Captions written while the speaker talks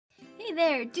Hey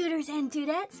there, duders and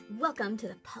dudettes. Welcome to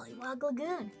the Pollywog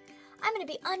Lagoon. I'm going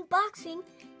to be unboxing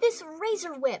this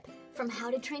Razorwhip from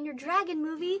How to Train Your Dragon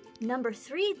movie, number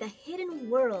 3, The Hidden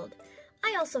World.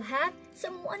 I also have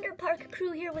some Wonder Park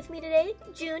crew here with me today,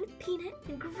 June, Peanut,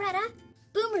 and Greta,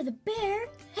 Boomer the Bear,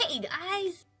 hey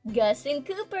guys, Gus and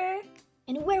Cooper.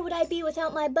 And where would I be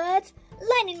without my buds,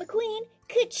 Lightning McQueen,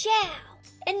 ka-chow,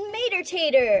 and Mater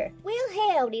Tater. Well,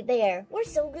 howdy there. We're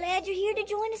so glad you're here to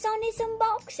join us on this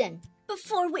unboxing.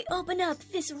 Before we open up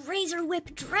this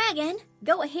Razorwhip dragon,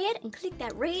 go ahead and click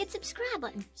that red subscribe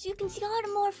button so you can see all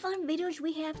the more fun videos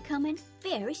we have coming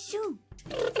very soon.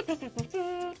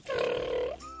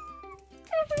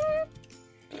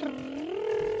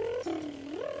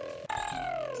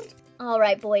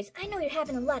 Alright boys, I know you're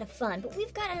having a lot of fun, but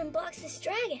we've got to unbox this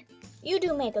dragon. You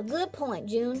do make a good point,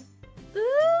 June.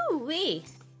 Ooh-wee.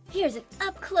 Here's an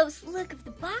up-close look of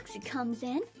the box it comes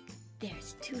in.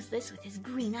 There's Toothless with his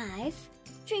green eyes.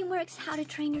 DreamWorks How to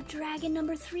Train Your Dragon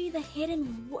number 3, The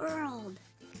Hidden World.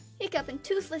 Hiccup and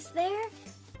Toothless there.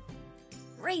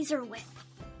 Razorwhip.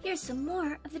 Here's some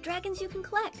more of the dragons you can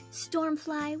collect.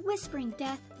 Stormfly, Whispering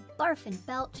Death, Barf and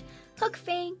Belch, Hook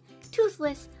Fang,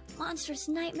 Toothless, Monstrous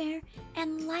Nightmare,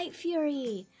 and Light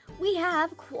Fury. We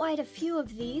have quite a few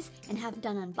of these and have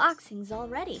done unboxings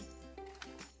already.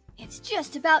 It's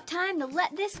just about time to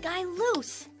let this guy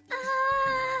loose.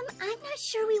 I'm not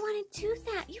sure we want to do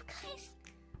that. You guys,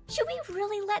 should we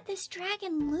really let this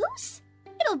dragon loose?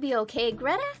 It'll be okay,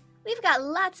 Greta. We've got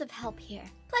lots of help here.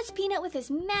 Plus Peanut with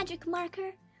his magic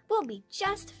marker. We'll be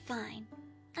just fine.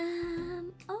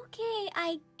 Okay,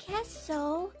 I guess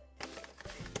so.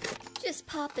 Just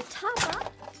pop the top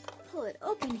up, pull it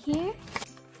open here,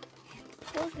 and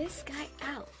pull this guy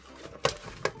out.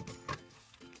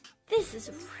 This is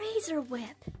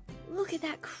Razorwhip. Look at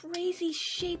that crazy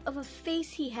shape of a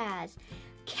face he has.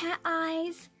 Cat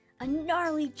eyes, a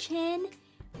gnarly chin,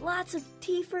 lots of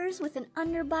teethers with an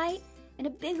underbite, and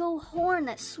a big old horn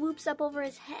that swoops up over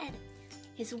his head.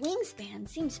 His wingspan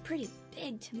seems pretty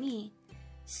big to me.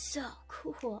 So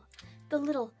cool. The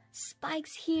little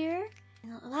spikes here,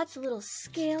 and lots of little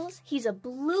scales. He's a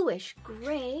bluish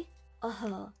gray.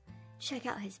 Oh, check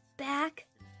out his back,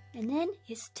 and then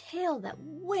his tail that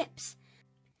whips.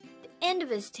 The end of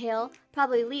his tail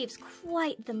probably leaves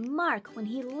quite the mark when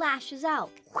he lashes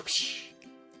out. Whoosh!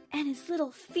 And his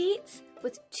little feet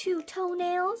with 2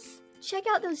 toenails. Check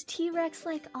out those T-Rex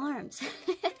like arms.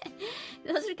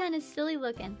 Those are kind of silly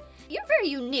looking. You're very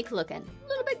unique looking, a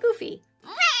little bit goofy.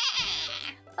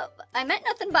 Oh, I meant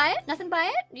nothing by it, nothing by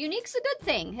it. Unique's a good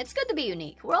thing. It's good to be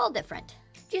unique. We're all different.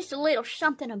 Just a little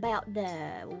something about the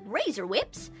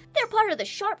Razorwhips. They're part of the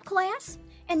Sharp class,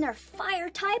 and their fire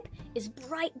type is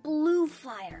bright blue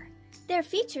fire. Their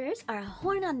features are a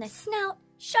horn on the snout,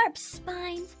 sharp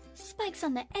spines, spikes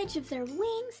on the edge of their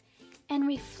wings, and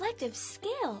reflective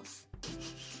scales.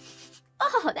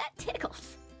 Oh, that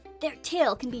tickles. Their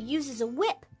tail can be used as a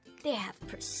whip. They have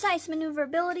precise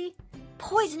maneuverability,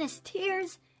 poisonous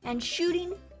tears, and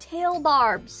shooting tail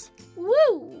barbs.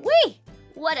 Woo-wee!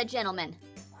 What a gentleman.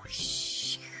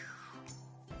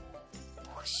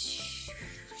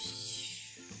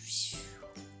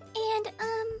 And,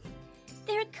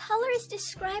 their color is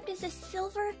described as a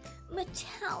silver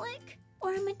metallic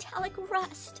or a metallic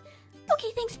rust.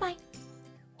 Okay, thanks, bye.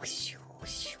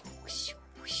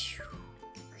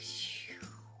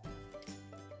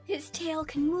 His tail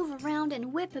can move around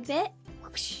and whip a bit.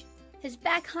 His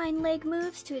back hind leg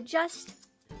moves to adjust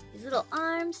his little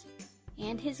arms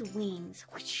and his wings.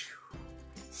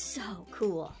 So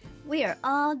cool. We are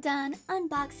all done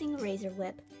unboxing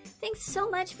Razorwhip. Thanks so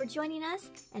much for joining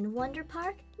us, and Wonder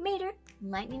Park, Mater,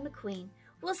 Lightning McQueen.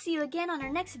 We'll see you again on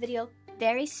our next video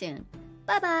very soon.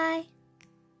 Bye-bye.